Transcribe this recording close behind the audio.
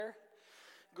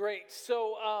Great.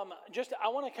 So I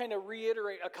want to kind of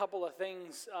reiterate a couple of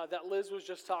things that Liz was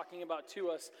just talking about to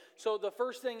us. So the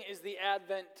first thing is the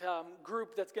Advent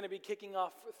group that's going to be kicking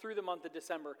off through the month of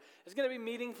December. It's going to be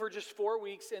meeting for just 4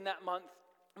 weeks in that month.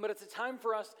 But it's a time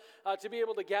for us to be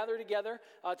able to gather together,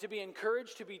 to be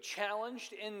encouraged, to be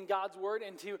challenged in God's Word,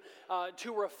 and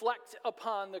to reflect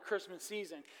upon the Christmas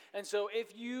season. And so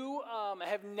if you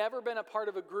have never been a part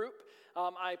of a group,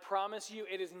 I promise you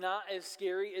it is not as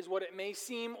scary as what it may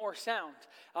seem or sound.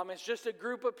 It's just a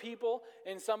group of people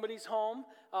in somebody's home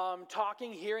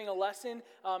talking, hearing a lesson,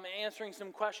 answering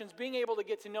some questions, being able to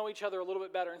get to know each other a little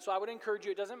bit better. And so I would encourage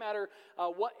you, it doesn't matter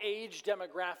what age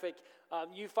demographic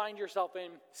you find yourself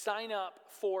in, sign up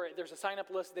for it. There's a sign-up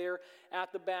list there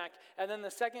at the back. And then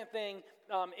the second thing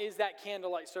is that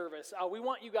candlelight service. We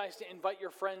want you guys to invite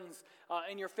your friends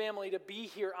and your family to be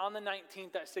here on the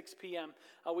 19th at 6 p.m.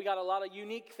 We got a lot of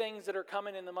unique things that are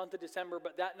coming in the month of December,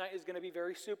 but that night is going to be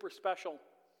very super special.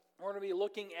 We're going to be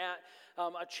looking at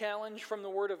a challenge from the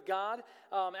Word of God,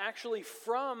 actually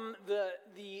from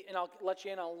and I'll let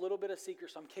you in on a little bit of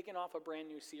secret, so I'm kicking off a brand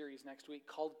new series next week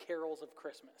called Carols of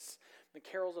Christmas. The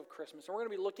Carols of Christmas. And we're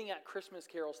going to be looking at Christmas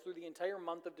carols through the entire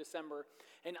month of December.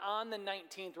 And on the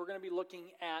 19th, we're going to be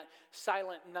looking at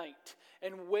Silent Night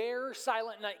and where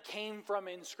Silent Night came from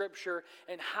in Scripture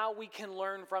and how we can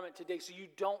learn from it today. So you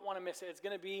don't want to miss it. It's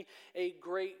going to be a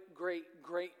great, great,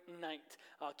 great night.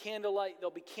 Candlelight,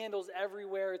 there'll be candles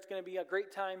everywhere. It's going to be a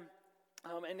great time.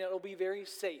 And it'll be very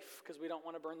safe because we don't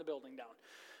want to burn the building down.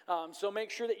 So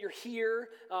make sure that you're here.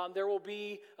 There will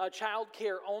be child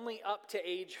care only up to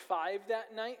age 5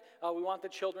 that night. We want the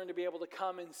children to be able to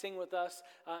come and sing with us.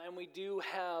 And we do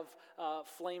have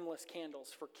flameless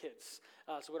candles for kids.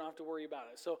 So we don't have to worry about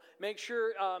it. So make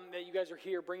sure that you guys are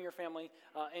here. Bring your family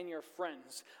and your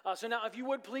friends. So now if you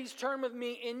would please turn with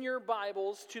me in your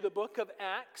Bibles to the book of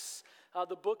Acts.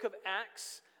 The book of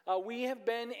Acts. We have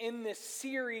been in this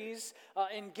series,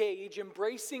 Engage,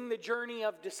 embracing the journey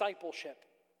of discipleship.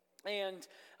 And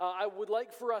I would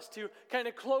like for us to kind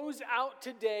of close out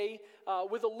today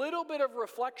with a little bit of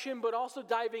reflection, but also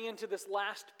diving into this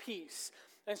last piece.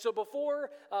 And so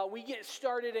before we get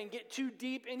started and get too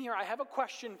deep in here, I have a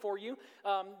question for you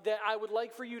that I would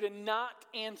like for you to not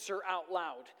answer out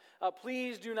loud.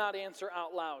 Please do not answer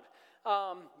out loud.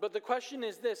 But the question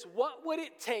is this: what would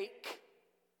it take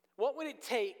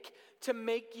to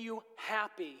make you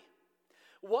happy?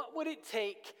 What would it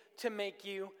take to make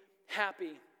you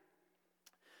happy?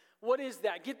 What is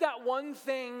that? Get that one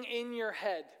thing in your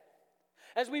head.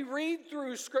 As we read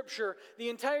through Scripture, the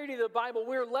entirety of the Bible,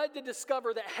 we're led to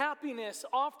discover that happiness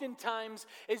oftentimes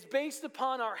is based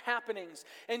upon our happenings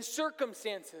and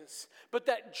circumstances, but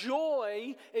that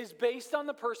joy is based on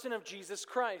the person of Jesus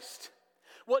Christ.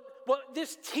 What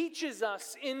this teaches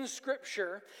us in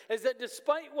Scripture is that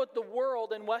despite what the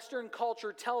world and Western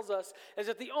culture tells us, is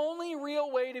that the only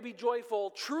real way to be joyful,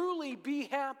 truly be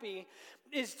happy,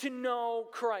 is to know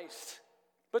Christ.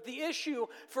 But the issue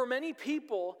for many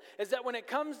people is that when it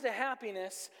comes to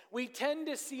happiness, we tend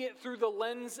to see it through the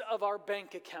lens of our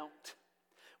bank account.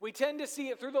 We tend to see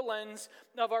it through the lens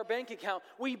of our bank account.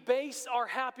 We base our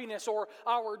happiness or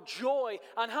our joy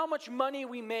on how much money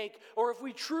we make, or if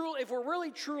we're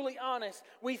really truly honest,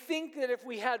 we think that if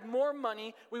we had more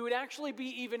money, we would actually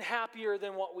be even happier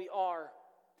than what we are.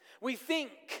 We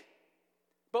think,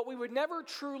 but we would never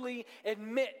truly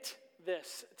admit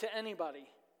this to anybody,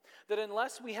 that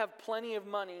unless we have plenty of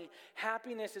money,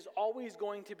 happiness is always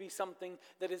going to be something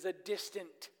that is a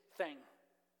distant thing.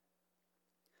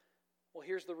 Well,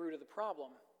 here's the root of the problem.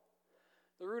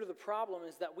 The root of the problem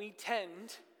is that we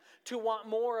tend to want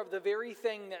more of the very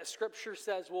thing that Scripture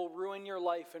says will ruin your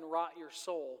life and rot your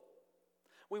soul.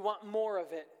 We want more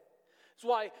of it. That's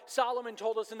why Solomon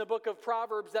told us in the book of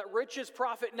Proverbs that riches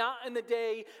profit not in the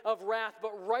day of wrath,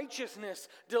 but righteousness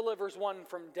delivers one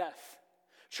from death.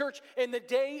 Church, in the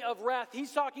day of wrath,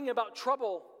 he's talking about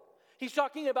trouble. He's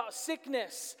talking about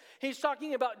sickness. He's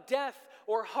talking about death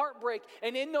or heartbreak.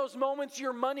 And in those moments,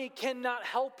 your money cannot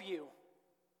help you.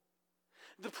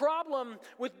 The problem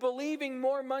with believing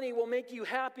more money will make you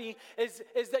happy is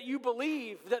that you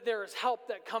believe that there is help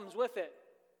that comes with it.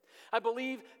 I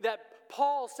believe that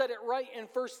Paul said it right in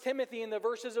 1 Timothy, and the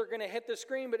verses are going to hit the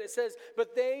screen, but it says,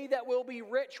 "But they that will be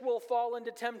rich will fall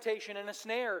into temptation and a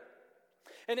snare."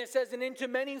 And it says, "And into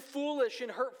many foolish and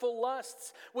hurtful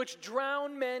lusts, which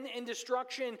drown men in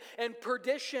destruction and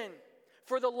perdition.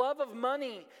 For the love of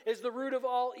money is the root of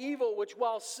all evil, which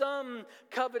while some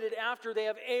coveted after, they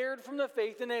have erred from the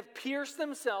faith and have pierced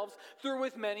themselves through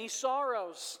with many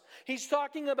sorrows. He's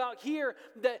talking about here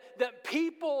that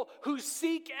people who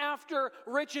seek after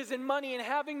riches and money and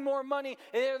having more money,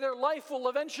 their life will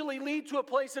eventually lead to a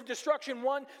place of destruction,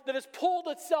 one that has pulled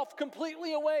itself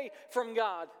completely away from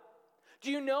God.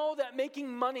 Do you know that making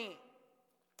money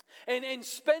and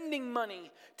spending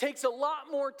money takes a lot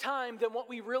more time than what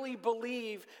we really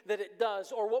believe that it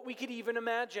does or what we could even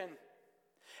imagine?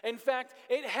 In fact,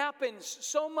 it happens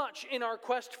so much in our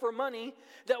quest for money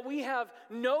that we have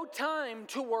no time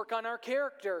to work on our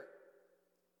character.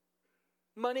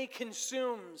 Money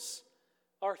consumes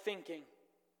our thinking.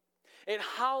 It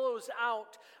hollows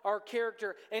out our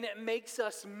character and it makes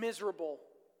us miserable.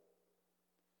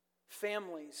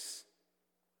 Families,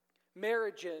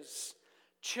 marriages,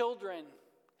 children,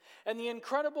 and the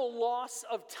incredible loss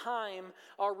of time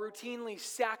are routinely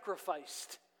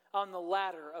sacrificed on the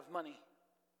ladder of money.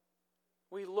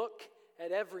 We look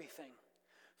at everything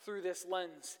through this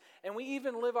lens, and we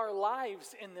even live our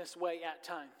lives in this way at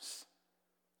times.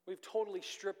 We've totally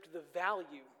stripped the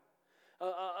value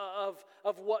of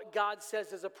what God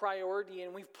says is a priority,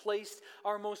 and we've placed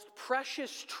our most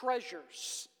precious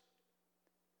treasures,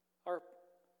 our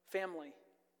family,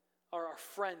 our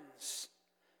friends,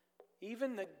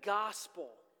 even the gospel,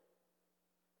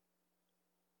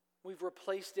 we've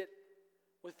replaced it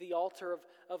with the altar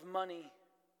of money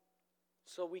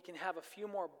so we can have a few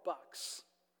more bucks,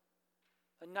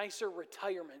 a nicer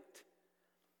retirement,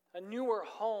 a newer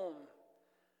home,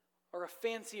 or a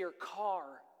fancier car,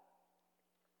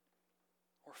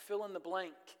 or fill in the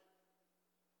blank.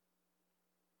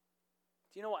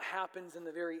 Do you know what happens in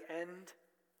the very end?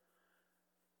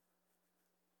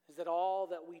 Is that all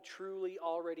that we truly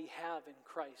already have in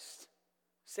Christ,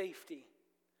 safety,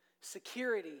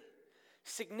 security,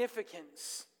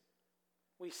 significance,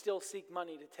 we still seek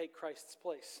money to take Christ's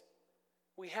place.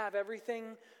 We have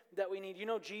everything that we need. You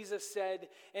know, Jesus said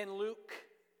in Luke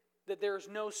that there is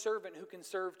no servant who can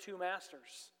serve two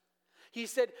masters. He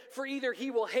said, for either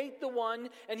he will hate the one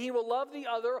and he will love the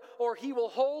other, or he will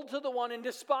hold to the one and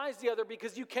despise the other,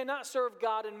 because you cannot serve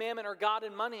God and mammon or God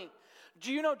and money.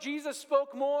 Do you know Jesus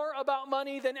spoke more about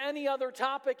money than any other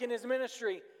topic in his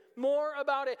ministry? More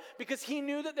about it, because he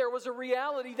knew that there was a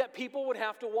reality that people would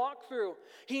have to walk through.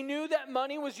 He knew that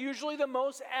money was usually the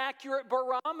most accurate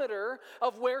barometer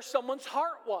of where someone's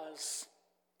heart was.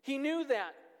 He knew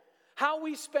that. How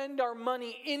we spend our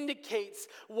money indicates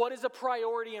what is a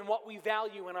priority and what we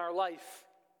value in our life.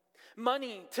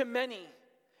 Money, to many,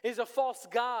 is a false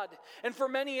god, and for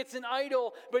many it's an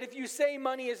idol. But if you say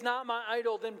money is not my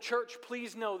idol, then church,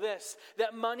 please know this,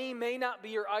 that money may not be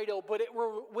your idol, but it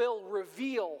will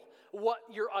reveal what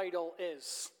your idol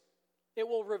is. It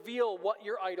will reveal what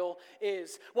your idol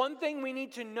is. One thing we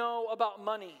need to know about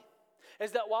money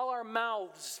is that while our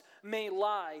mouths may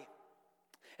lie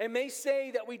and may say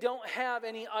that we don't have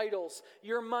any idols,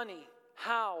 your money,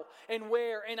 how and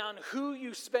where and on who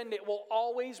you spend it will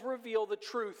always reveal the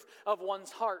truth of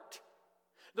one's heart.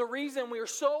 The reason we are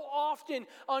so often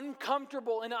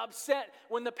uncomfortable and upset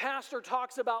when the pastor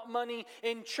talks about money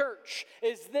in church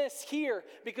is this here,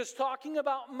 because talking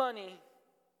about money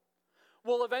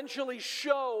will eventually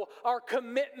show our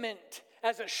commitment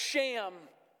as a sham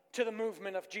to the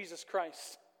movement of Jesus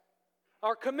Christ.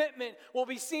 Our commitment will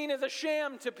be seen as a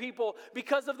sham to people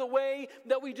because of the way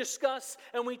that we discuss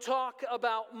and we talk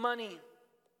about money.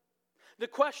 The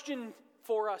question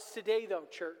for us today, though,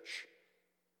 church,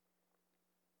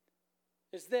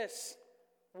 is this: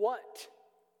 what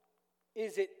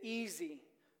is it easy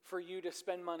for you to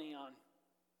spend money on?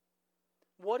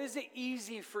 What is it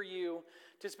easy for you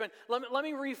to spend? Let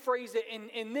me rephrase it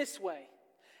in this way.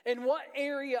 In what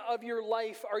area of your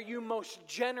life are you most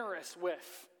generous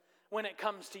with when it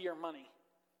comes to your money?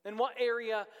 In what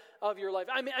area of your life?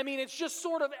 I mean, it's just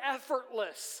sort of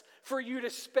effortless for you to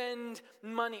spend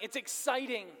money. It's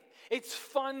exciting. It's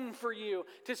fun for you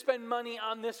to spend money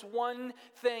on this one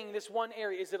thing, this one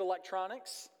area. Is it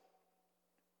electronics?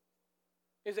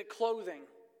 Is it clothing?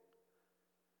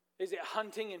 Is it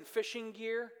hunting and fishing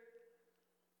gear?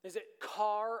 Is it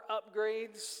car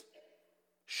upgrades?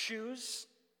 Shoes?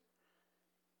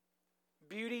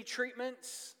 Beauty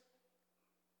treatments?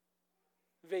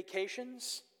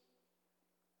 Vacations?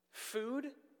 Food?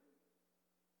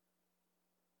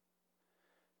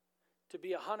 To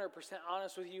be 100%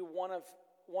 honest with you, one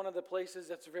of the places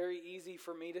that's very easy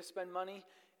for me to spend money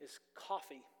is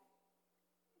coffee.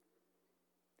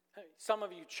 Some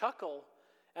of you chuckle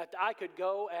at I could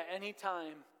go at any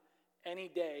time, any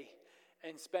day,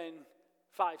 and spend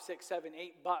 $5, $6, $7,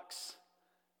 $8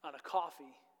 on a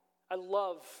coffee. I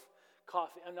love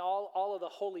coffee. And all of the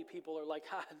holy people are like,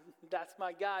 that's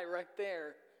my guy right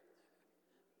there.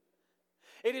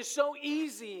 It is so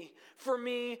easy for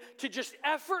me to just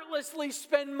effortlessly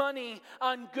spend money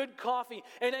on good coffee.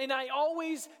 And I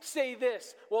always say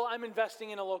this, well, I'm investing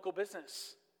in a local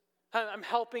business. I'm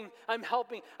helping.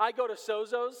 I go to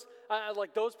Sozo's.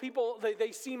 Like those people,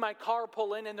 they see my car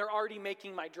pull in and they're already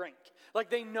making my drink.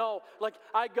 Like they know. Like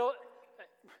I go,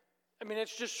 I mean,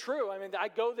 it's just true. I mean, I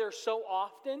go there so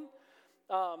often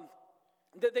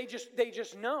that they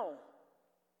just know.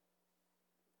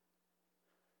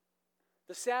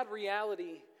 The sad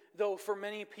reality, though, for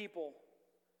many people,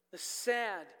 the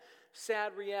sad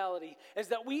reality is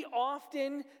that we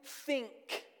often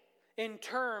think in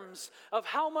terms of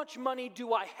how much money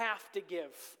do I have to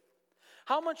give?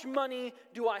 How much money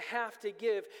do I have to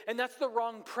give? And that's the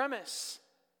wrong premise.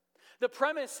 The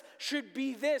premise should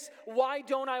be this: why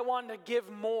don't I want to give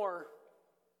more?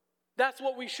 That's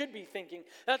what we should be thinking.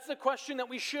 That's the question that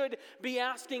we should be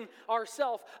asking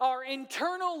ourselves. Our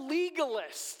internal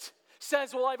legalist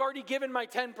says, well, I've already given my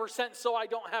 10%, so I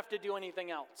don't have to do anything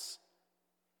else.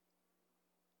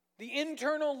 The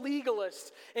internal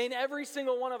legalist in every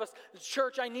single one of us.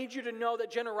 Church, I need you to know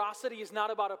that generosity is not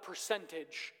about a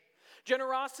percentage.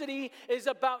 Generosity is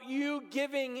about you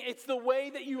giving. It's the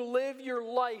way that you live your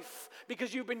life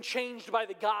because you've been changed by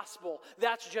the gospel.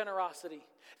 That's generosity.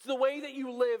 It's the way that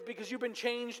you live because you've been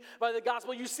changed by the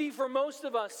gospel. You see, for most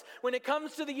of us, when it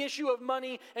comes to the issue of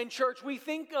money and church, we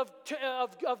think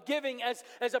of giving as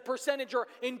a percentage or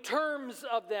in terms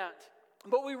of that.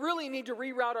 But we really need to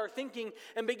reroute our thinking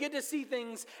and begin to see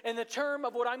things in the term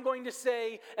of what I'm going to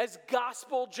say as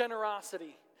gospel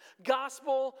generosity.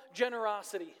 Gospel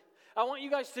generosity. I want you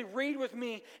guys to read with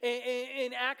me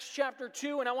in Acts chapter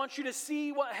 2, and I want you to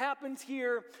see what happens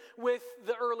here with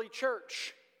the early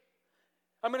church.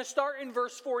 I'm going to start in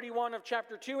verse 41 of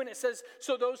chapter 2, and it says,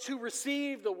 so those who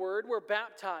received the word were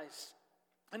baptized.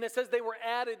 And it says they were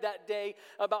added that day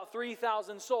about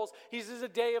 3,000 souls. This is a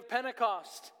day of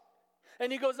Pentecost.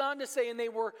 And he goes on to say, and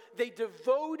they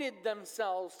devoted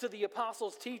themselves to the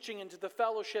apostles' teaching and to the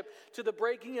fellowship, to the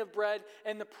breaking of bread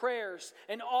and the prayers.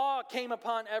 And awe came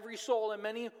upon every soul, and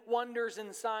many wonders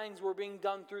and signs were being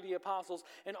done through the apostles.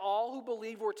 And all who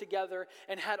believed were together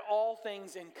and had all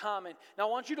things in common. Now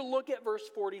I want you to look at verse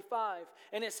 45.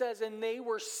 And it says, and they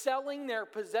were selling their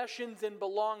possessions and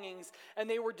belongings, and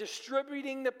they were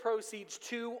distributing the proceeds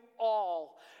to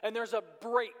all. And there's a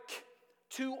break.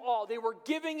 To all. They were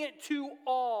giving it to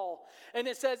all. And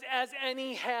it says, as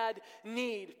any had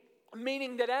need.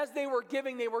 Meaning that as they were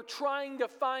giving, they were trying to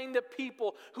find the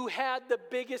people who had the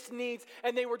biggest needs.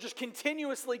 And they were just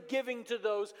continuously giving to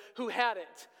those who had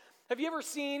it. Have you ever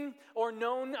seen or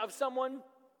known of someone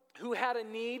who had a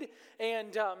need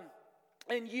and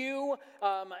you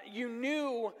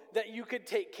knew that you could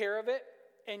take care of it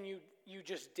and you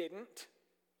just didn't?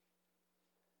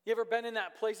 You ever been in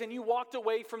that place and you walked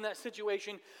away from that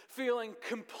situation feeling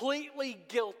completely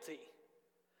guilty?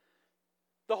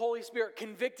 The Holy Spirit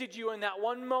convicted you in that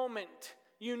one moment.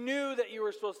 You knew that you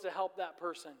were supposed to help that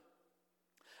person.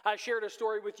 I shared a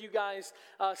story with you guys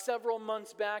several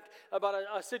months back about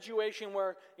a situation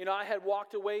where, I had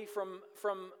walked away from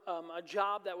a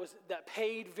job that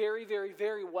paid very, very,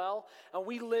 very well. And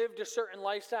we lived a certain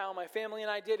lifestyle, my family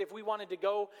and I did. If we wanted to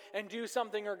go and do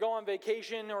something or go on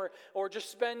vacation or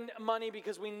just spend money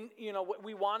because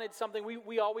we wanted something,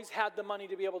 we always had the money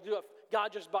to be able to do it.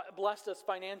 God just blessed us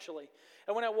financially.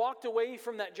 And when I walked away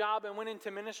from that job and went into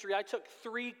ministry, I took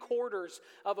 3/4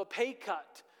 of a pay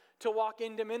cut to walk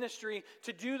into ministry,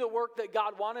 to do the work that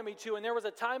God wanted me to. And there was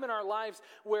a time in our lives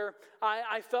where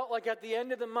I felt like at the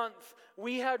end of the month,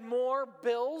 we had more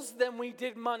bills than we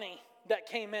did money that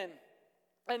came in.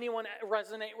 Anyone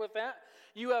resonate with that?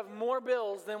 You have more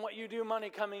bills than what you do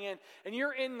money coming in, and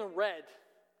you're in the red.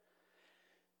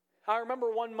 I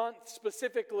remember one month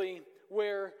specifically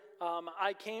where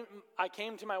I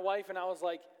came to my wife and I was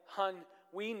like, "Hun,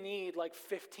 we need like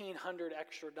 $1,500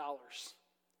 extra.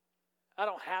 I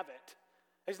don't have it.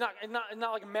 It's not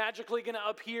like magically going to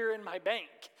appear in my bank.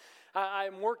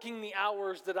 I'm working the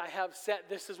hours that I have set.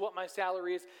 This is what my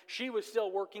salary is." She was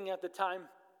still working at the time.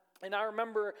 And I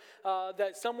remember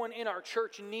that someone in our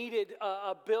church needed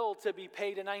a bill to be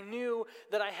paid. And I knew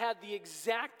that I had the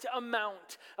exact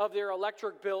amount of their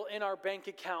electric bill in our bank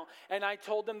account. And I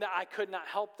told them that I could not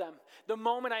help them. The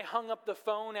moment I hung up the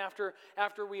phone after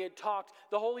we had talked,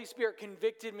 the Holy Spirit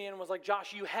convicted me and was like,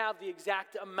 "Josh, you have the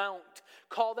exact amount.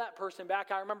 Call that person back."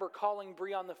 I remember calling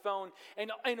Bree on the phone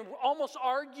and almost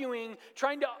arguing,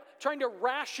 trying to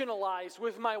rationalize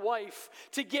with my wife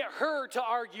to get her to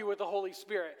argue with the Holy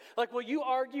Spirit. Like, will you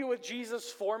argue with Jesus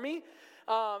for me?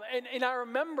 And I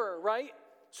remember, right?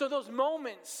 So those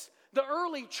moments, the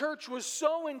early church was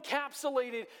so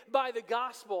encapsulated by the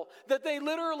gospel that they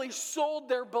literally sold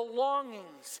their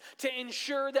belongings to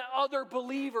ensure that other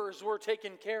believers were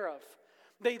taken care of.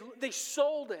 They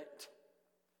sold it.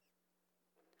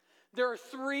 There are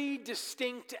three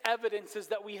distinct evidences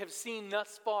that we have seen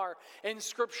thus far in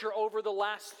Scripture over the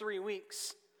last 3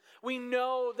 weeks. We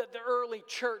know that the early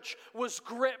church was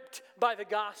gripped by the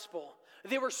gospel.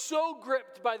 They were so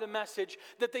gripped by the message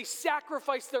that they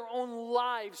sacrificed their own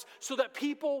lives so that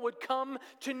people would come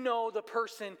to know the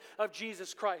person of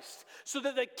Jesus Christ, so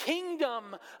that the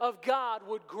kingdom of God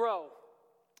would grow.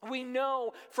 We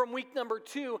know from week number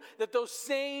 2 that those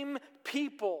same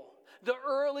people, the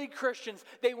early Christians,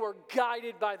 they were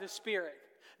guided by the Spirit.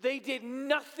 They did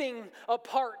nothing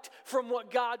apart from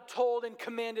what God told and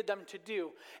commanded them to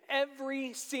do.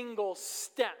 Every single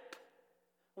step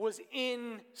was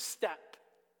in step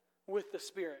with the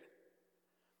Spirit.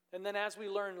 And then, as we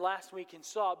learned last week and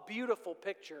saw a beautiful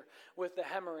picture with the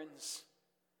Hemorrhans,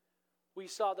 we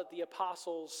saw that the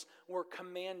apostles were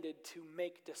commanded to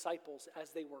make disciples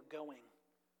as they were going.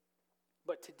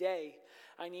 But today,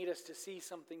 I need us to see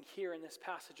something here in this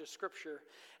passage of Scripture.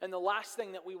 And the last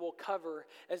thing that we will cover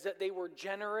is that they were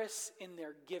generous in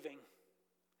their giving.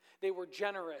 They were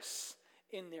generous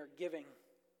in their giving.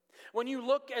 When you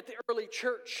look at the early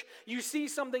church, you see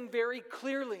something very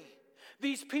clearly.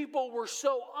 These people were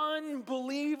so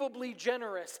unbelievably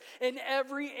generous in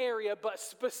every area, but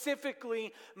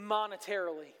specifically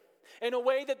monetarily, in a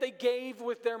way that they gave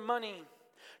with their money.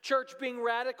 Church, being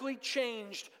radically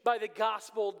changed by the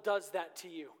gospel does that to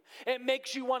you. It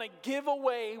makes you want to give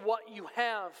away what you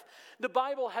have. The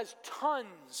Bible has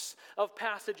tons of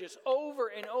passages over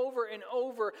and over and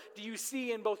over. Do you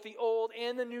see in both the Old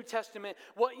and the New Testament?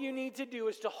 What you need to do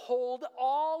is to hold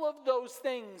all of those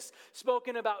things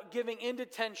spoken about giving into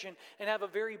tension and have a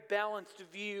very balanced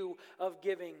view of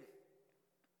giving.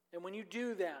 And when you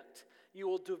do that, you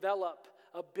will develop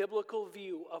a biblical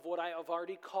view of what I have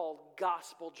already called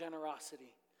gospel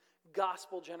generosity.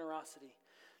 Gospel generosity.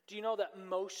 Do you know that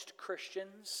most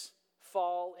Christians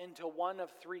fall into one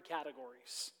of 3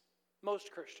 categories?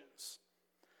 Most Christians.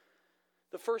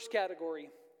 The first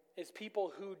category is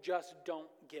people who just don't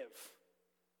give.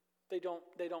 They don't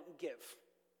give.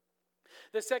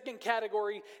 The second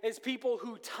category is people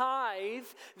who tithe,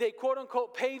 they quote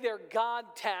unquote pay their God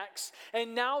tax,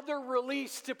 and now they're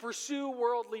released to pursue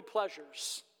worldly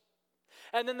pleasures.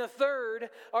 And then the third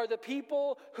are the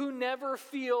people who never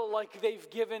feel like they've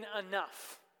given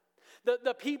enough.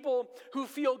 The people who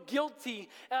feel guilty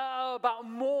about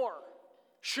more.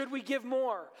 Should we give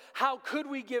more? How could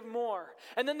we give more?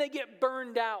 And then they get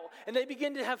burned out and they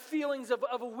begin to have feelings of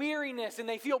weariness and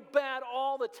they feel bad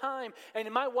all the time. And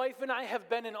my wife and I have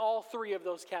been in all 3 of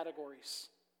those categories.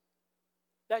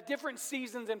 At different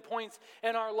seasons and points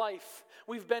in our life,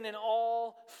 we've been in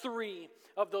all 3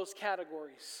 of those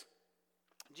categories.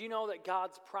 Do you know that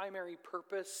God's primary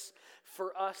purpose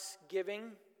for us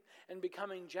giving and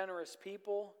becoming generous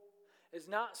people is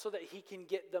not so that He can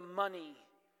get the money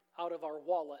out of our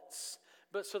wallets,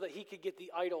 but so that He could get the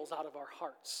idols out of our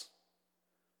hearts.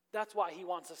 That's why He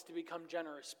wants us to become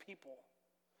generous people.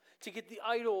 To get the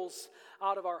idols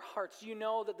out of our hearts. You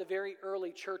know that the very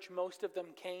early church, most of them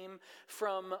came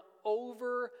from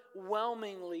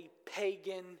overwhelmingly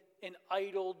pagan and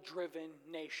idol-driven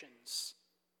nations.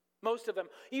 Most of them.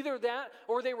 Either that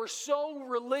or they were so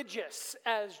religious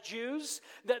as Jews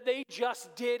that they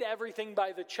just did everything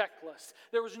by the checklist.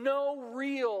 There was no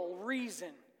real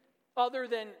reason other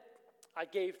than, I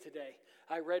gave today,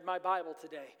 I read my Bible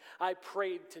today, I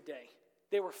prayed today.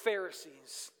 They were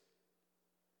Pharisees.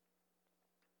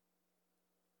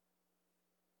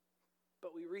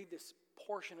 But we read this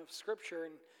portion of Scripture,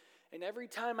 and every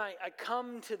time I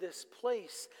come to this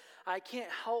place, I can't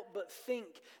help but think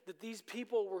that these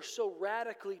people were so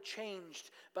radically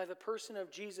changed by the person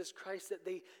of Jesus Christ that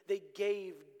they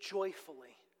gave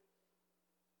joyfully.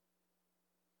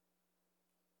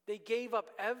 They gave up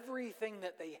everything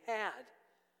that they had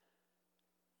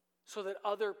so that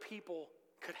other people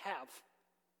could have.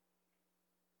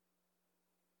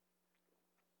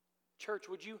 Church,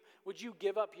 would you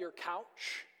give up your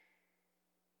couch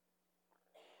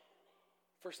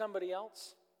for somebody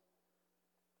else?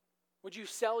 Would you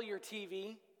sell your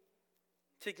TV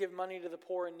to give money to the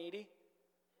poor and needy?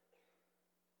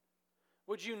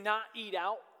 Would you not eat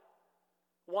out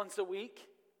once a week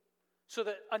so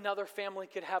that another family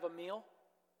could have a meal?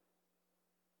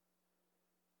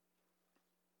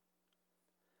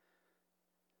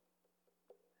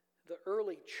 The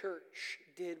early church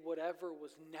did whatever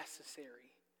was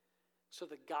necessary so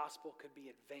the gospel could be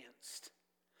advanced,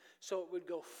 so it would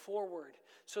go forward,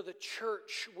 so the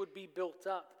church would be built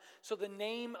up, so the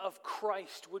name of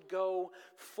Christ would go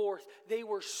forth. They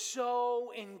were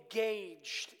so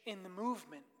engaged in the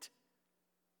movement.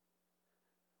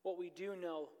 What we do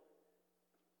know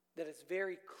that is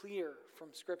very clear from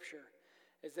Scripture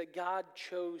is that God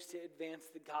chose to advance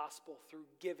the gospel through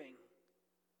giving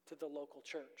to the local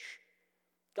church.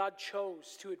 God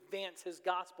chose to advance his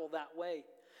gospel that way.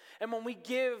 And when we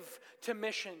give to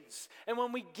missions, and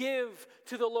when we give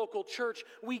to the local church,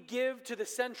 we give to the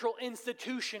central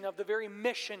institution of the very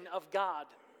mission of God.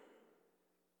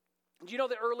 Do you know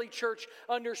the early church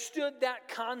understood that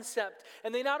concept?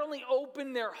 And they not only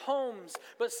opened their homes,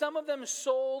 but some of them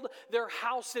sold their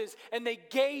houses and they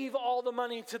gave all the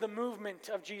money to the movement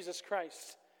of Jesus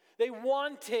Christ. They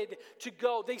wanted to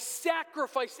go. They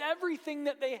sacrificed everything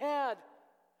that they had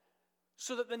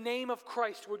so that the name of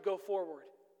Christ would go forward.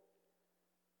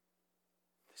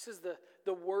 This is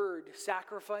the word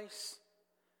sacrifice,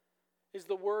 is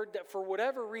the word that for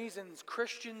whatever reasons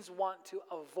Christians want to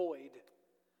avoid.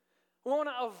 We want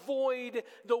to avoid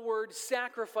the word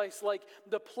sacrifice like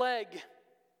the plague.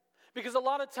 Because a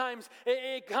lot of times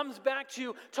it comes back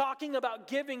to talking about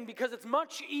giving because it's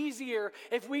much easier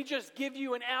if we just give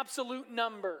you an absolute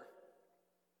number.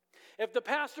 If the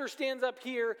pastor stands up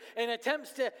here and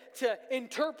attempts to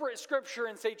interpret Scripture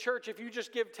and say, church, if you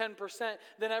just give 10%,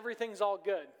 then everything's all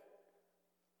good.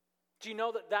 Do you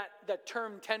know that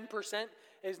term 10%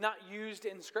 is not used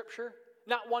in Scripture?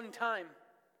 Not one time.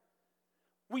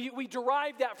 We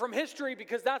derive that from history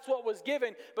because that's what was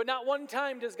given, but not one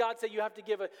time does God say you have to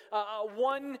give a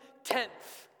 1/10.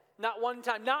 Not one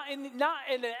time. Not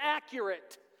in an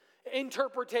accurate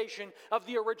interpretation of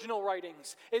the original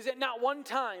writings. Is it not one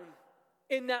time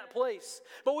in that place?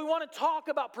 But we want to talk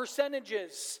about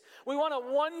percentages. We want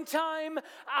a one-time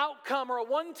outcome or a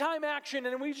one-time action,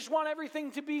 and we just want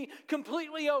everything to be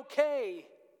completely okay.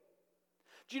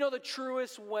 Do you know the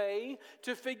truest way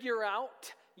to figure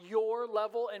out your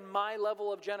level and my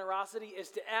level of generosity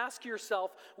is to ask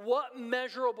yourself, what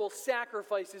measurable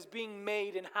sacrifice is being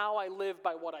made in how I live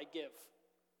by what I give?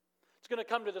 It's going to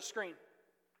come to the screen.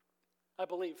 I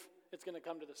believe it's going to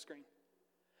come to the screen.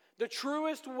 The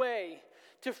truest way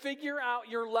to figure out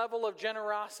your level of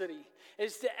generosity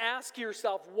is to ask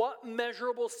yourself, what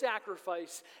measurable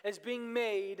sacrifice is being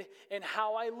made in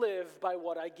how I live by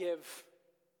what I give?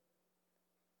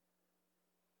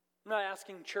 I'm not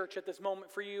asking church at this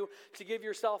moment for you to give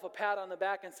yourself a pat on the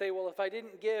back and say, well, if I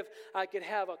didn't give, I could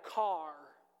have a car.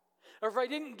 Or if I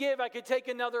didn't give, I could take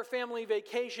another family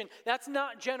vacation. That's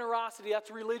not generosity,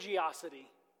 that's religiosity.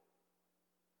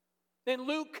 In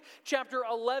Luke chapter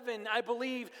 11, I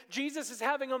believe, Jesus is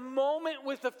having a moment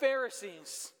with the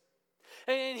Pharisees.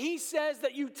 And he says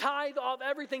that you tithe off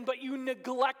everything, but you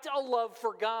neglect a love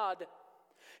for God.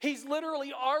 He's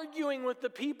literally arguing with the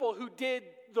people who did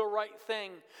the right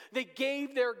thing. They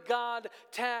gave their God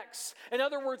tax. In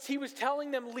other words, he was telling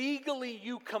them legally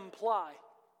you comply.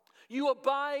 You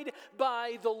abide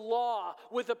by the law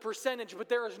with a percentage, but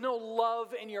there is no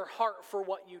love in your heart for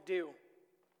what you do.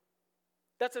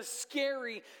 That's a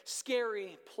scary,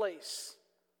 scary place.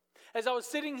 As I was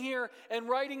sitting here and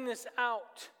writing this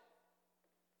out,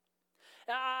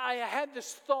 I had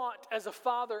this thought as a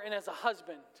father and as a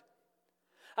husband.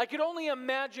 I could only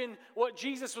imagine what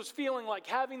Jesus was feeling like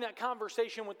having that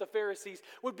conversation with the Pharisees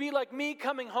would be like me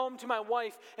coming home to my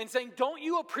wife and saying, don't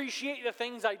you appreciate the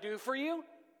things I do for you?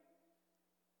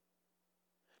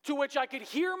 To which I could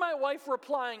hear my wife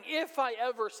replying, if I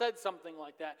ever said something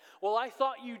like that, well, I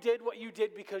thought you did what you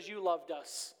did because you loved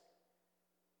us.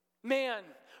 Man,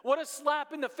 what a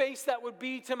slap in the face that would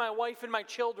be to my wife and my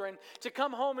children to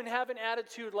come home and have an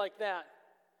attitude like that.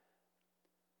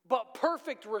 But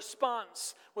perfect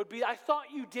response would be, I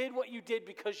thought you did what you did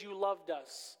because you loved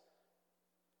us.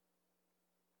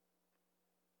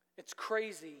 It's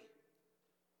crazy.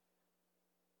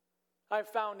 I've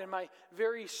found in my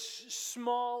very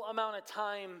small amount of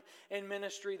time in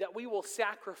ministry that we will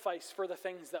sacrifice for the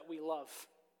things that we love.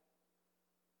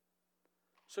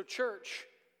 So church,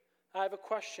 I have a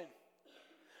question.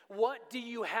 What do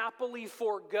you happily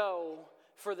forego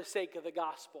for the sake of the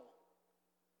gospel?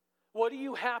 What do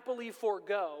you happily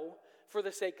forego for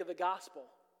the sake of the gospel?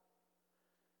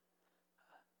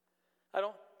 I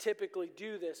don't typically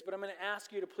do this, but I'm going to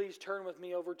ask you to please turn with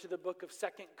me over to the book of 2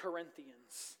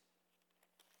 Corinthians.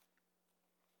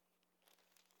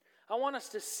 I want us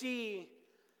to see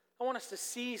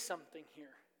something here.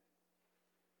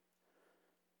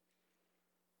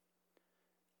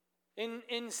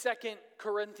 In 2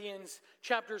 Corinthians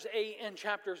chapters 8 and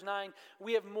chapters 9,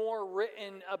 we have more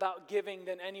written about giving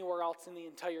than anywhere else in the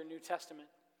entire New Testament.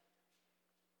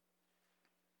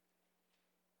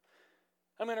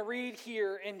 I'm going to read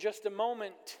here in just a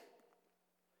moment,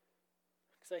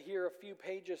 because I hear a few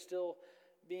pages still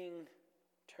being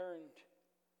turned.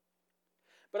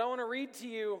 But I want to read to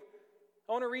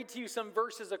you some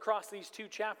verses across these two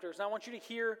chapters, and I want you to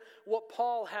hear what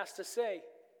Paul has to say.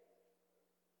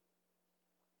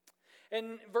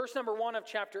 In verse number 1 of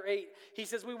chapter 8, he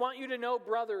says, "We want you to know,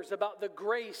 brothers, about the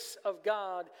grace of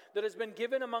God that has been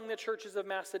given among the churches of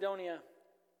Macedonia."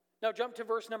 Now jump to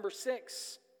verse number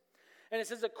 6. And it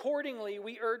says, "Accordingly,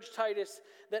 we urge Titus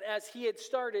that as he had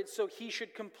started, so he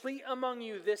should complete among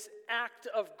you this act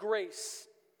of grace."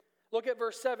 Look at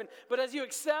verse 7. "But as you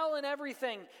excel in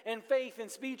everything, in faith, in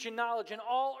speech, in knowledge, in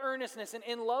all earnestness, and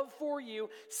in love for you,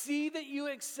 see that you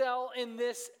excel in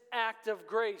this act of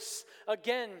grace."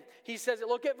 Again, he says it.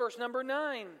 Look at verse number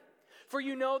 9. "For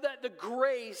you know that the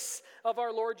grace of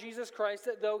our Lord Jesus Christ,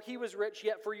 that though he was rich,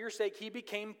 yet for your sake he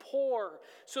became poor,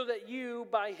 so that you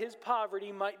by his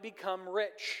poverty might become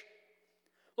rich."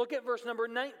 Look at verse number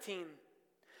 19.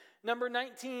 Number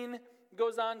 19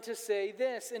 goes on to say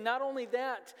this, "And not only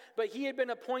that, but he had been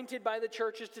appointed by the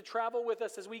churches to travel with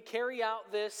us as we carry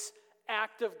out this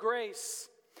act of grace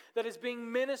that is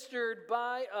being ministered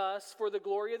by us for the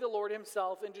glory of the Lord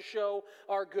himself and to show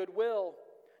our goodwill."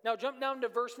 Now jump down to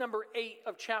verse number 8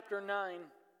 of chapter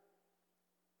 9.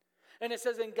 And it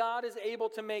says, "And God is able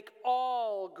to make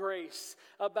all grace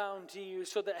abound to you,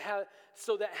 so that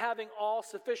having all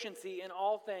sufficiency in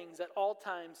all things at all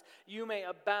times, you may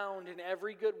abound in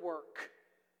every good work."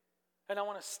 And I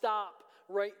want to stop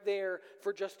right there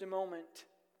for just a moment.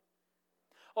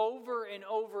 Over and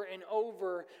over and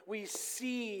over, we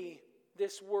see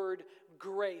this word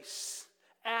grace,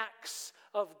 acts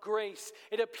of grace.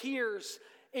 It appears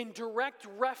in direct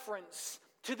reference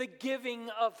to the giving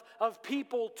of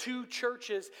people to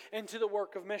churches and to the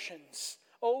work of missions.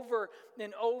 Over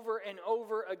and over and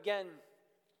over again.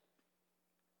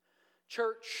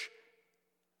 Church,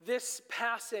 this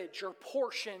passage or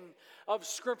portion of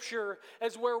Scripture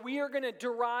is where we are going to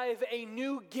derive a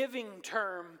new giving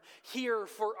term here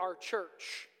for our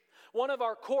church. One of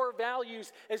our core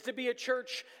values is to be a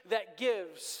church that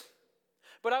gives.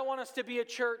 But I want us to be a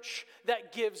church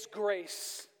that gives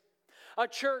grace. A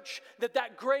church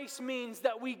that grace means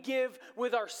that we give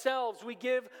with ourselves. We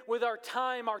give with our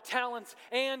time, our talents,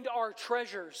 and our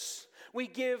treasures. We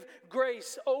give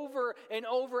grace over and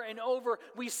over and over.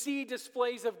 We see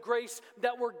displays of grace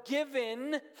that were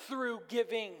given through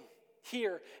giving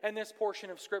here in this portion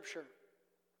of Scripture.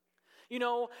 You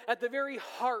know, at the very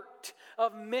heart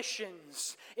of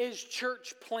missions is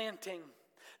church planting.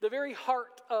 The very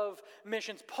heart of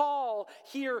missions. Paul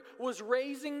here was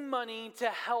raising money to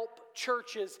help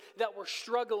churches that were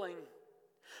struggling.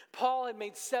 Paul had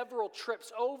made several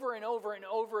trips over and over and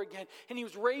over again, and he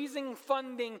was raising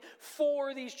funding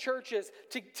for these churches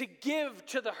to give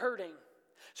to the hurting,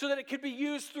 so that it could be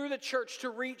used through the church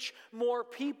to reach more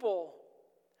people.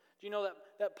 Do you know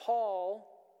that Paul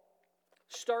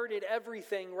started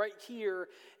everything right here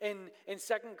in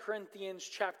 2 Corinthians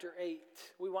chapter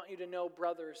 8. We want you to know,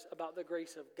 brothers, about the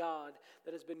grace of God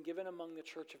that has been given among the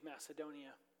church of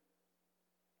Macedonia.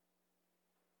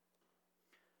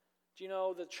 Do you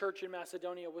know the church in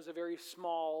Macedonia was a very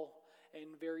small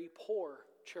and very poor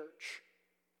church?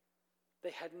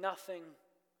 They had nothing.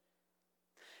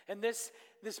 And this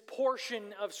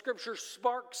portion of Scripture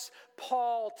sparks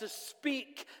Paul to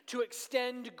speak, to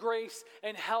extend grace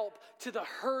and help to the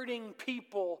hurting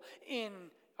people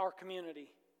in our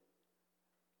community.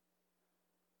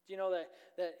 Do you know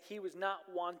that he was not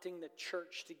wanting the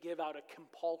church to give out of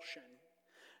compulsion,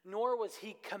 nor was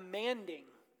he commanding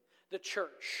the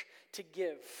church to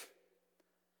give.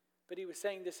 But he was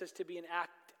saying this is to be an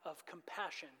act of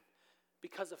compassion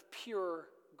because of pure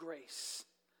grace.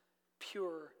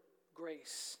 Pure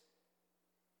grace.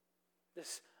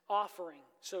 This offering,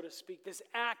 so to speak, this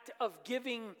act of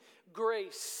giving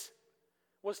grace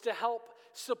was to help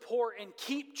support and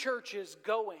keep churches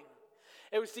going.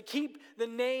 It was to keep the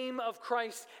name of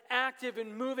Christ active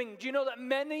and moving. Do you know that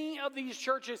many of these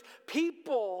churches,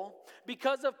 people,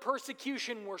 because of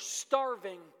persecution, were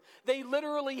starving? They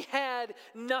literally had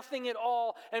nothing at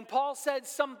all. And Paul said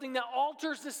something that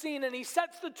alters the scene, and he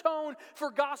sets the tone for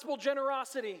gospel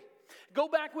generosity. Go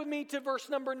back with me to verse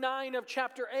number 9 of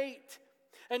chapter 8.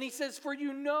 And he says, "For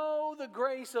you know the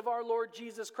grace of our Lord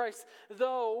Jesus Christ,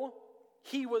 though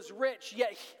he was rich,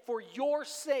 yet for your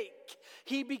sake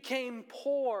he became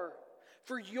poor,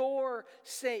 For your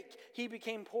sake he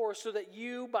became poor, so that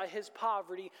you by his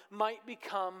poverty might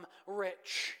become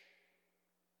rich.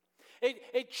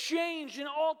 It changed and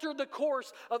altered the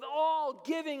course of all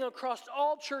giving across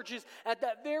all churches at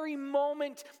that very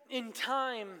moment in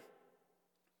time.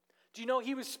 Do you know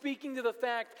he was speaking to the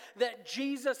fact that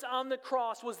Jesus on the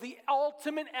cross was the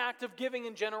ultimate act of giving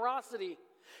and generosity?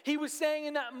 He was saying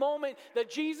in that moment that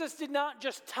Jesus did not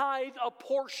just tithe a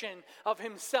portion of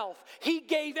himself. He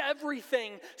gave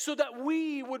everything so that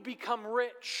we would become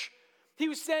rich. He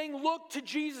was saying, look to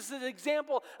Jesus as an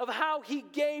example of how he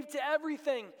gave to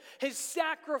everything. His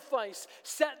sacrifice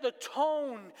set the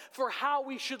tone for how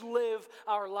we should live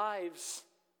our lives.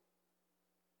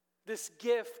 This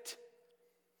gift,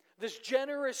 this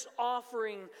generous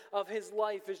offering of his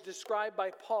life is described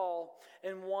by Paul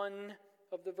in one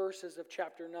of the verses of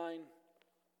chapter 9.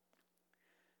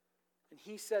 And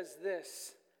he says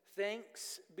this,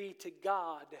 thanks be to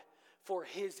God for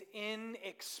his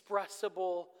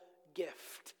inexpressible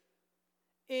gift.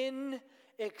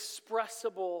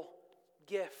 Inexpressible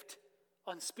gift.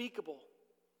 Unspeakable.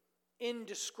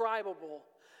 Indescribable.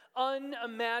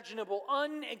 Unimaginable.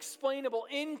 Unexplainable.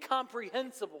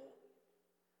 Incomprehensible.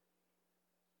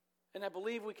 And I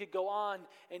believe we could go on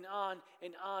and on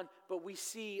and on, but we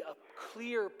see a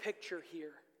clear picture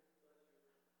here.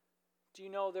 Do you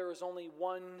know there is only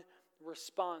one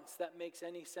response that makes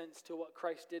any sense to what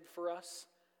Christ did for us?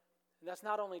 And that's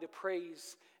not only to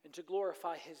praise and to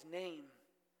glorify his name,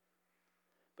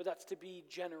 but that's to be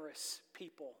generous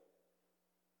people.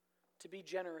 To be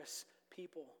generous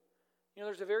people. You know,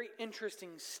 there's a very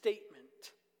interesting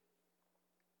statement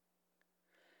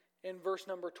in verse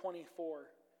number 24.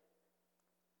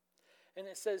 And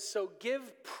it says, so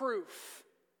give proof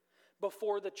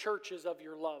before the churches of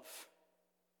your love.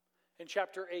 In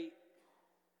chapter 8,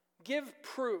 give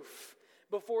proof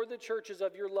before the churches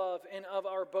of your love and of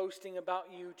our boasting about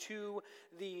you to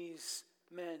these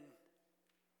men.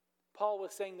 Paul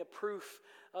was saying the proof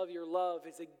of your love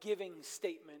is a giving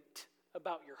statement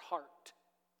about your heart.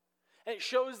 It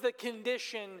shows the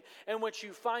condition in which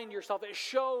you find yourself. It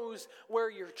shows where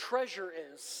your treasure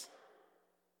is.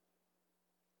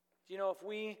 You know, if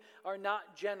we are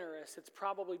not generous, it's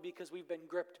probably because we've been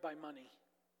gripped by money.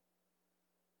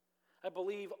 I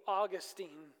believe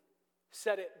Augustine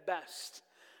said it best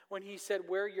when he said,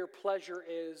 where your pleasure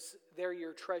is, there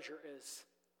your treasure is.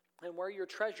 And where your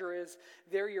treasure is,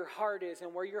 there your heart is.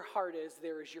 And where your heart is,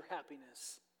 there is your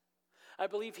happiness. I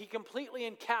believe he completely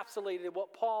encapsulated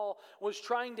what Paul was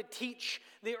trying to teach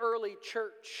the early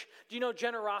church. Do you know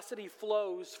generosity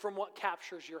flows from what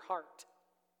captures your heart?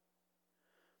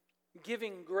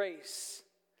 Giving grace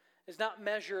is not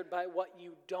measured by what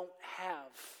you don't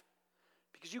have,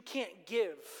 because you can't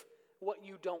give what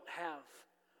you don't have,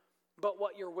 but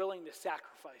what you're willing to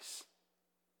sacrifice.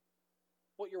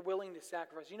 What you're willing to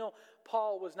sacrifice. You know,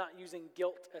 Paul was not using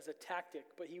guilt as a tactic,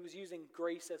 but he was using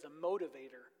grace as a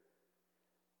motivator.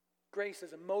 Grace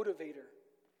as a motivator.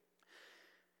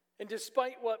 And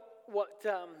despite what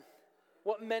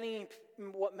many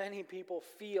people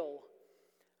feel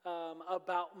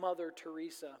about Mother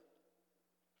Teresa,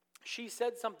 she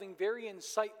said something very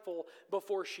insightful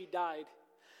before she died.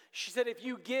 She said, if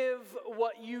you give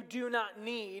what you do not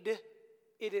need,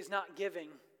 it is not giving.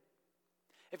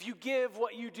 If you give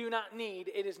what you do not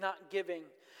need, it is not giving.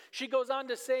 She goes on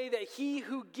to say that he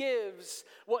who gives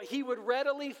what he would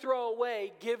readily throw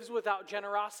away gives without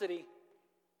generosity.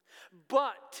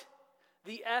 But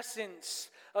the essence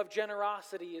of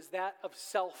generosity is that of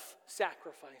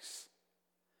self-sacrifice.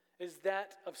 Is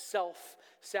that of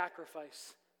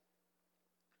self-sacrifice.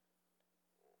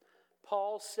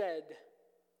 Paul said,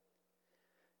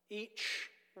 each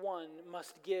one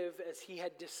must give as he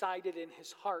had decided in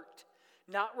his heart,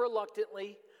 not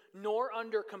reluctantly, nor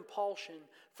under compulsion,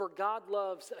 for God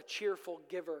loves a cheerful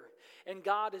giver, and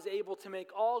God is able to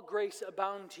make all grace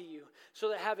abound to you, so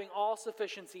that having all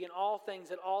sufficiency in all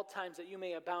things at all times, that you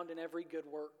may abound in every good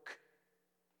work.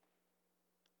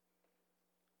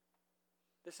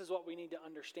 This is what we need to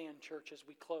understand, church, as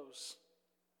we close.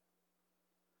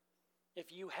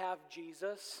 If you have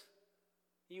Jesus,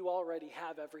 you already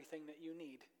have everything that you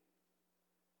need.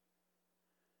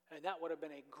 And that would have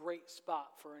been a great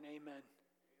spot for an amen.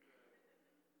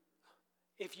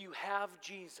 If you have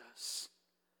Jesus,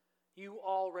 you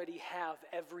already have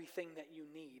everything that you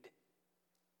need.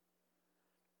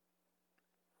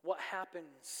 What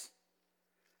happens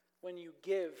when you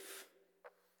give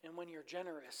and when you're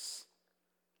generous?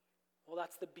 Well,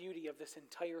 that's the beauty of this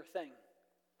entire thing.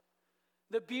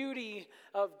 The beauty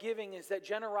of giving is that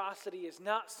generosity is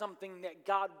not something that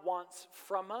God wants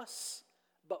from us,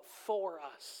 but for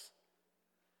us.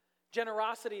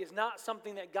 Generosity is not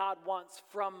something that God wants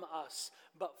from us,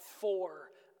 but for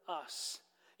us.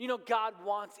 You know, God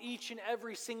wants each and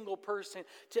every single person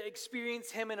to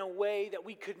experience Him in a way that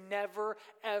we could never,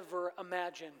 ever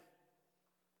imagine.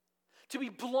 To be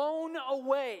blown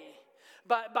away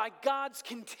by God's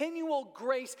continual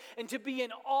grace and to be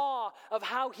in awe of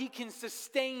how He can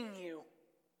sustain you.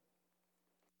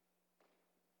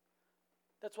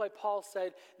 That's why Paul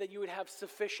said that you would have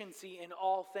sufficiency in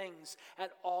all things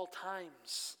at all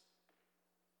times.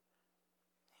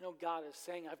 You know, God is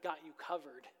saying, I've got you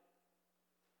covered.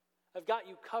 I've got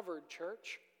you covered,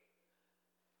 church.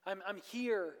 I'm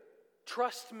here.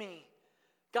 Trust me.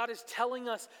 God is telling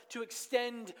us to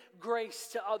extend grace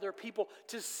to other people,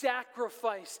 to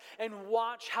sacrifice and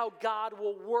watch how God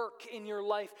will work in your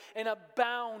life and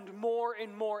abound more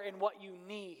and more in what you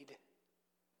need.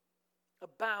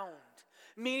 Abound.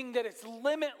 Meaning that it's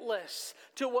limitless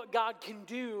to what God can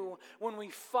do when we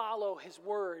follow His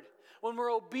word, when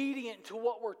we're obedient to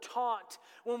what we're taught,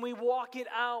 when we walk it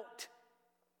out.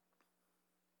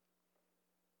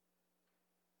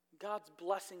 God's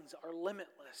blessings are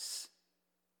limitless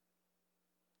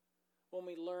when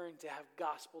we learn to have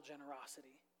gospel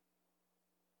generosity.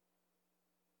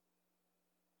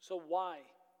 So why?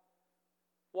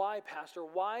 Why, Pastor?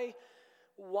 Why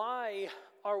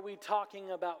are we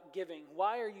talking about giving?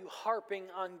 Why are you harping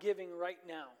on giving right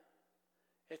now?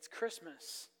 It's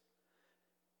Christmas.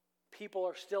 People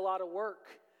are still out of work.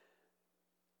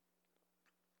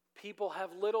 People have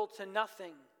little to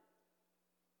nothing.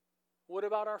 What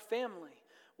about our family?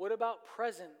 What about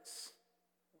presents?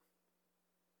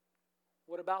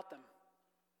 What about them?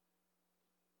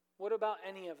 What about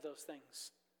any of those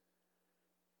things?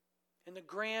 In the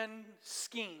grand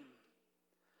scheme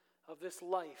of this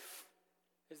life,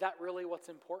 is that really what's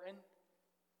important?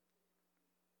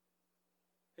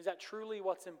 Is that truly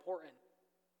what's important?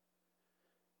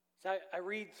 As I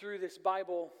read through this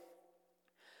Bible,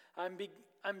 I'm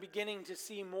beginning to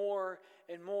see more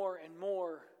and more and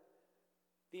more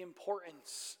the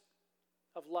importance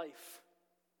of life.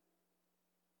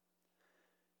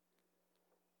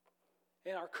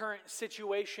 In our current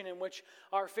situation in which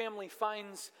our family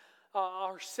finds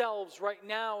ourselves right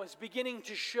now is beginning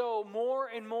to show more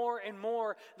and more and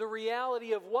more the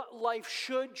reality of what life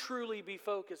should truly be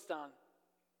focused on.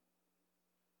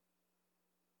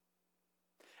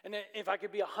 And if I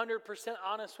could be 100%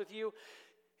 honest with you,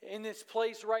 in this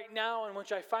place right now in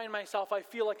which I find myself, I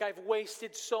feel like I've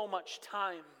wasted so much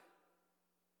time.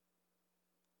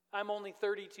 I'm only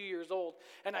 32 years old,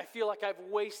 and I feel like I've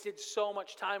wasted so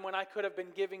much time when I could have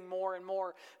been giving more and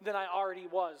more than I already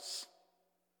was.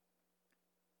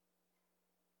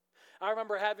 I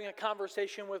remember having a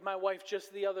conversation with my wife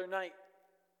just the other night.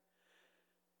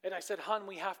 And I said, "Hon,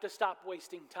 we have to stop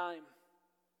wasting time.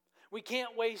 We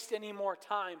can't waste any more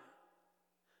time.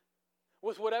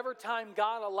 With whatever time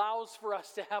God allows for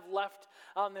us to have left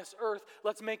on this earth,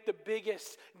 let's make the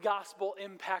biggest gospel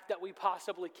impact that we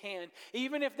possibly can.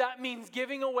 Even if that means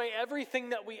giving away everything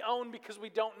that we own because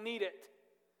we don't need it.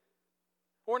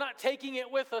 We're not taking it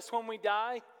with us when we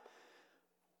die.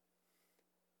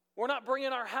 We're not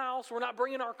bringing our house. We're not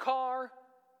bringing our car.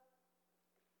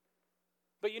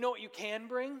 But you know what you can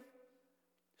bring?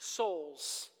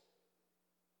 Souls.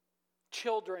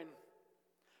 Children.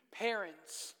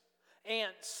 Parents.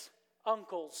 Aunts.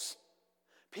 Uncles.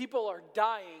 People are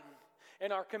dying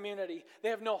in our community. They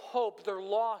have no hope. They're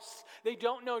lost. They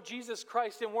don't know Jesus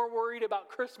Christ, and we're worried about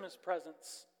Christmas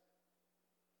presents.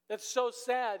 That's so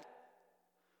sad.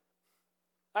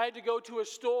 I had to go to a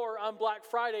store on Black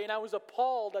Friday, and I was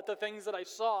appalled at the things that I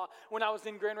saw when I was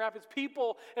in Grand Rapids.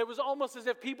 It was almost as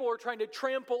if people were trying to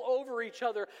trample over each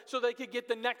other so they could get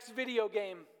the next video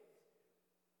game.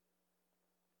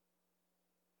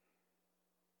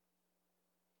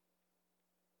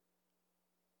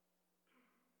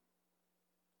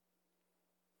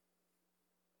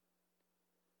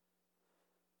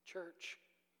 Church,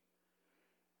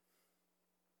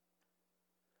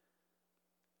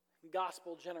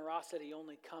 gospel generosity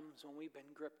only comes when we've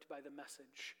been gripped by the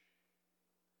message,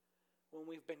 when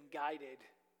we've been guided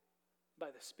by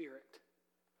the Spirit,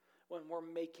 when we're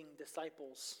making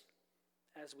disciples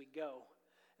as we go.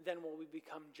 Then will we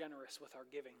become generous with our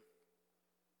giving.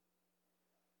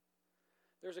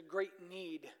 There's a great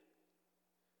need,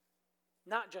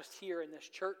 not just here in this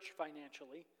church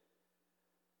financially,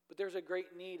 but there's a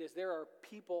great need as there are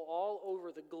people all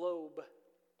over the globe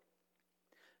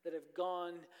that have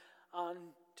gone on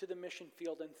to the mission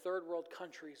field in third world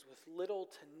countries with little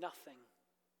to nothing.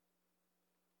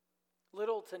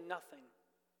 Little to nothing.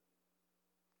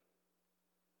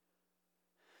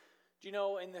 Do you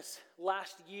know, in this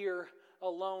last year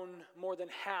alone, more than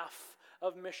half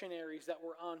of missionaries that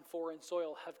were on foreign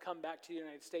soil have come back to the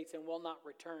United States and will not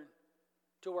return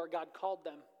to where God called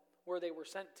them, where they were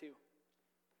sent to.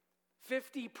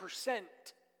 50%.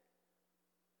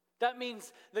 That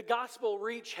means the gospel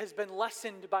reach has been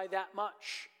lessened by that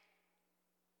much.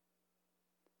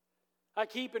 I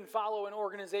keep and follow an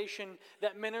organization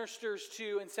that ministers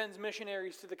to and sends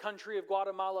missionaries to the country of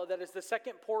Guatemala that is the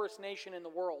second poorest nation in the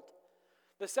world.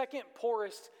 The second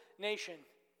poorest nation.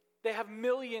 They have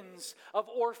millions of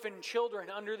orphan children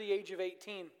under the age of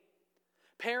 18.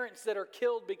 Parents that are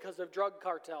killed because of drug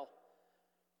cartel.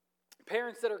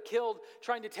 Parents that are killed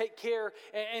trying to take care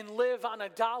and live on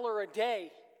 $1 a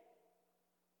day.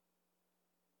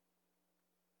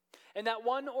 And that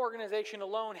one organization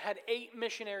alone had 8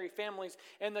 missionary families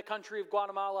in the country of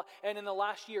Guatemala. And in the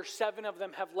last year, 7 of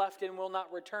them have left and will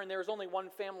not return. There is only 1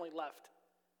 family left.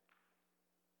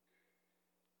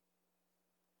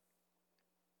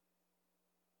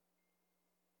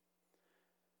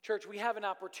 Church, we have an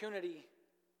opportunity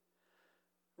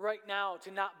right now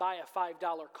to not buy a $5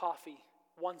 coffee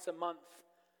once a month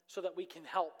so that we can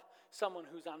help someone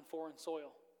who's on foreign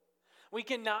soil. We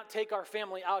cannot take our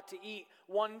family out to eat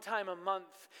one time a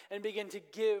month and begin to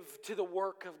give to the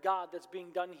work of God that's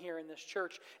being done here in this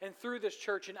church and through this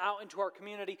church and out into our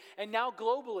community and now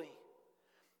globally.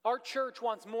 Our church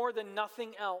wants more than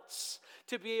nothing else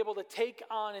to be able to take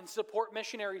on and support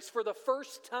missionaries for the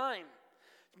first time,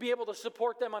 to be able to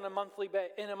support them on in a monthly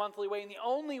way. And the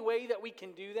only way that we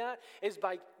can do that is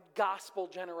by gospel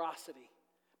generosity,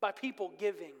 by people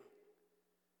giving.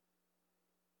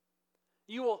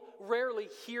 You will rarely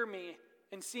hear me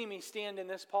and see me stand in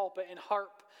this pulpit and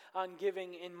harp on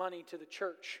giving in money to the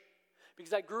church,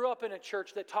 because I grew up in a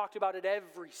church that talked about it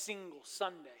every single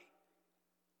Sunday.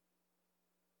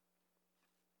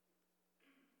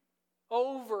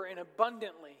 Over and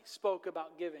abundantly spoke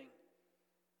about giving.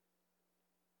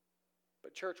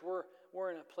 But church,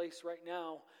 we're in a place right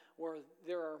now where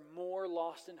there are more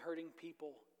lost and hurting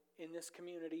people in this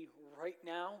community right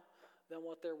now than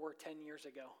what there were 10 years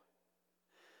ago.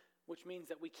 Which means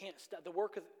that we can't stop. The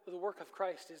work of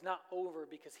Christ is not over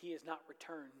because he has not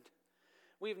returned.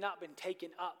 We have not been taken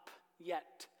up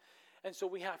yet. And so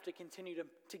we have to continue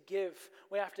to give.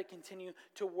 We have to continue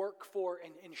to work for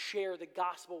and share the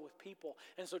gospel with people.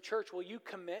 And so church, will you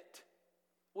commit?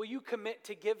 Will you commit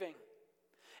to giving?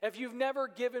 If you've never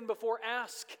given before,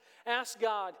 ask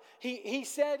God. He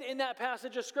said in that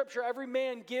passage of Scripture, every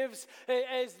man gives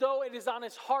as though it is on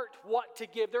his heart what to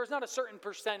give. There's not a certain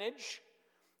percentage.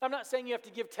 I'm not saying you have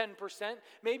to give 10%.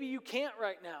 Maybe you can't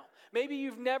right now. Maybe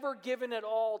you've never given at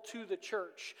all to the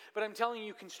church. But I'm telling you,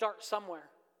 you can start somewhere.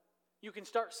 You can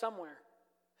start somewhere.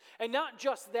 And not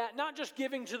just that, not just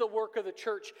giving to the work of the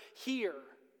church here,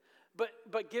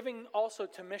 but giving also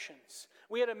to missions.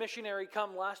 We had a missionary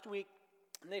come last week,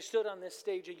 and they stood on this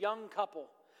stage, a young couple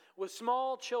with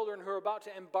small children who are about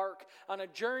to embark on a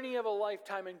journey of a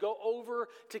lifetime and go over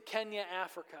to Kenya,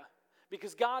 Africa.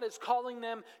 Because God is calling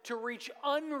them to reach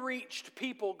unreached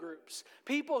people groups.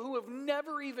 People who have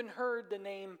never even heard the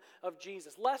name of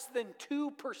Jesus. Less than 2%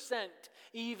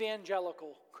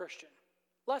 evangelical Christian.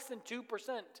 Less than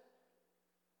 2%.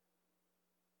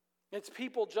 It's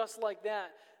people just like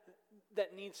that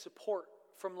need support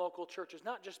from local churches.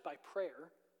 Not just by prayer,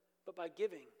 but by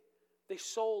giving. They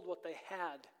sold what they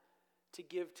had to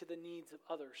give to the needs of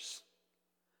others.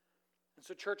 And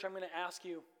so church, I'm going to ask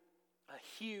you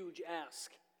a huge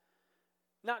ask.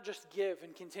 Not just give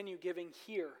and continue giving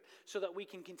here so that we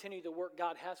can continue the work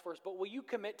God has for us, but will you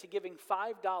commit to giving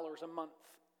 $5 a month?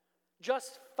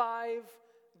 Just $5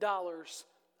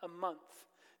 a month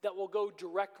that will go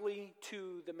directly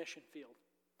to the mission field.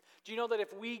 Do you know that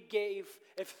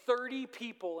if 30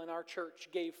 people in our church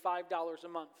gave $5 a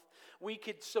month, we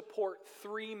could support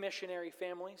 3 missionary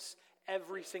families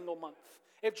every single month?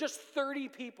 If just 30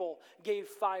 people gave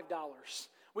 $5,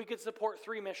 we could support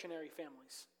 3 missionary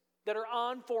families that are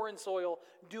on foreign soil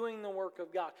doing the work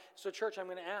of God. So church, I'm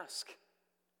going to ask.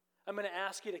 I'm going to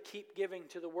ask you to keep giving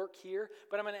to the work here,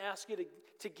 but I'm going to ask you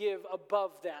to give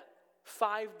above that,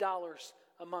 $5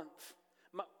 a month.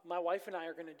 My wife and I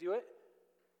are going to do it.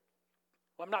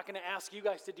 Well, I'm not going to ask you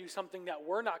guys to do something that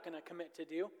we're not going to commit to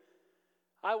do.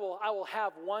 I will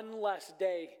have one less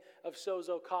day of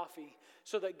Sozo coffee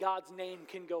so that God's name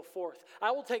can go forth.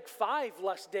 I will take 5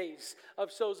 less days of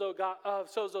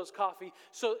Sozo's coffee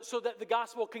so that the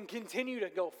gospel can continue to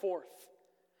go forth.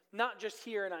 Not just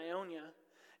here in Ionia,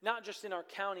 not just in our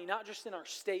county, not just in our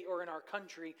state or in our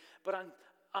country, but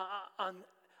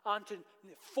onto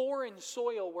foreign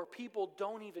soil where people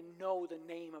don't even know the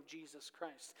name of Jesus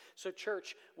Christ. So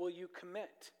church, will you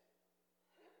commit?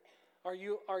 Are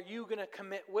you going to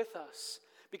commit with us?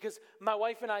 Because my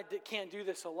wife and I can't do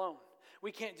this alone.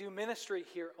 We can't do ministry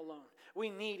here alone. We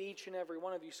need each and every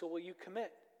one of you. So will you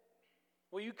commit?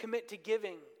 Will you commit to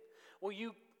giving? Will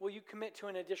you commit to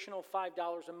an additional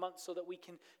 $5 a month so that we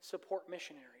can support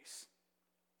missionaries?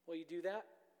 Will you do that?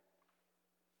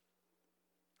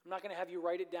 I'm not going to have you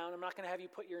write it down. I'm not going to have you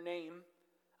put your name.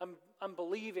 I'm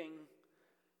believing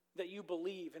that you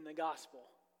believe in the gospel.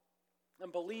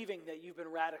 I'm believing that you've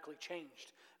been radically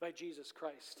changed by Jesus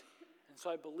Christ. And so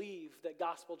I believe that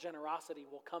gospel generosity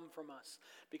will come from us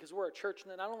because we're a church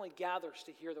that not only gathers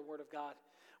to hear the word of God,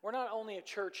 we're not only a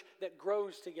church that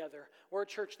grows together, we're a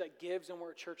church that gives and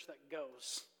we're a church that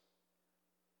goes.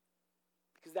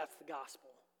 Because that's the gospel.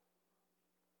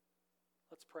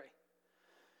 Let's pray.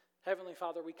 Heavenly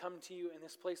Father, we come to you in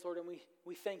this place, Lord, and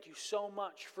we thank you so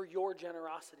much for your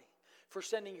generosity, for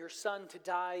sending your Son to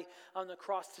die on the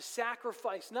cross, to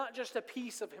sacrifice not just a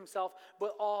piece of himself,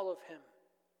 but all of him.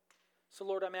 So,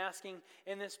 Lord, I'm asking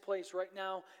in this place right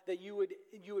now that you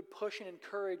would push and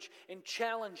encourage and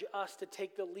challenge us to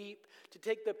take the leap, to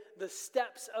take the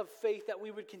steps of faith that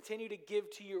we would continue to give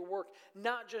to your work,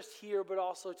 not just here, but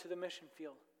also to the mission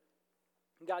field.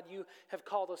 God, you have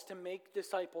called us to make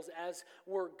disciples as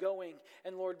we're going.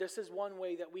 And Lord, this is one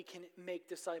way that we can make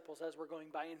disciples as we're going,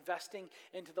 by investing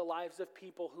into the lives of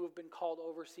people who have been called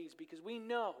overseas. Because we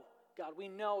know, God, we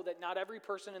know that not every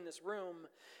person in this room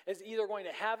is either going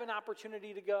to have an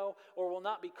opportunity to go or will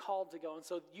not be called to go. And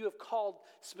so you have called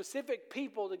specific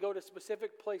people to go to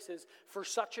specific places for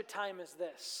such a time as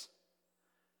this.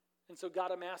 And so,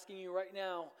 God, I'm asking you right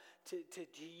now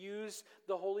to use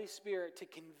the Holy Spirit to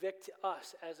convict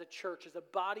us as a church, as a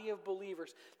body of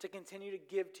believers, to continue to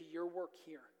give to your work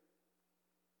here.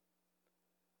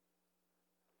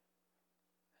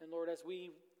 And Lord, as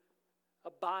we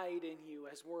abide in you,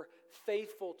 as we're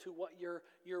faithful to what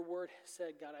your word has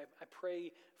said, God, I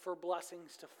pray for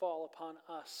blessings to fall upon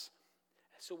us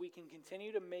so we can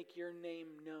continue to make your name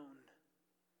known.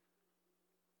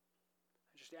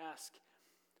 I just ask,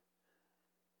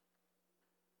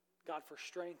 God, for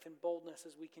strength and boldness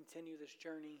as we continue this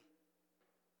journey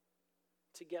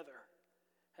together,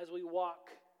 as we walk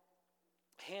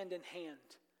hand in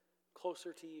hand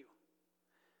closer to you.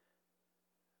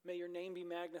 May your name be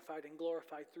magnified and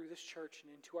glorified through this church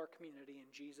and into our community.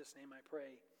 In Jesus' name I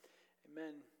pray.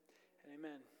 Amen and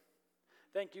amen.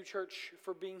 Thank you, church,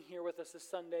 for being here with us this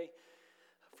Sunday.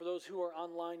 For those who are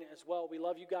online as well, we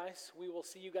love you guys. We will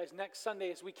see you guys next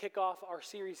Sunday as we kick off our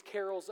series, Carols